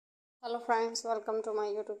Hello friends, welcome to my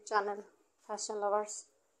YouTube channel Fashion Lovers.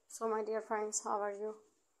 So my dear friends, how are you?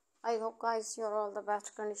 I hope guys you are all the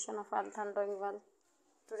best condition of health and doing well.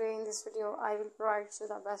 Today in this video I will provide you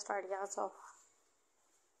the best ideas of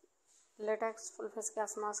latex full face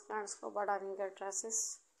gas mask and scuba diving gear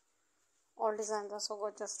dresses. All designs are so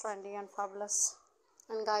gorgeous, trendy and fabulous.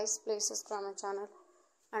 And guys, please subscribe my channel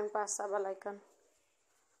and press the bell icon.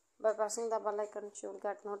 By pressing the bell icon you will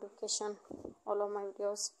get notification all of my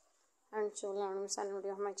videos and you will not miss any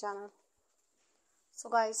video of my channel. So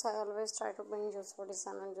guys, I always try to bring useful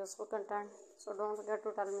design and useful content, so don't forget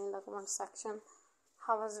to tell me in the comment section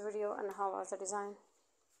how was the video and how was the design.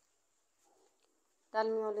 Tell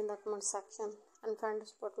me all in the comment section, and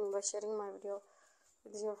friends, support me by sharing my video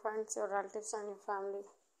with your friends, your relatives and your family.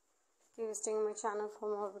 Keep visiting my channel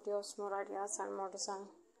for more videos, more ideas and more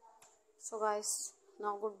design. So guys,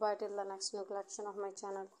 now goodbye till the next new collection of my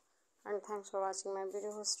channel, and thanks for watching my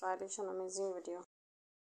beautiful, stylish and amazing video.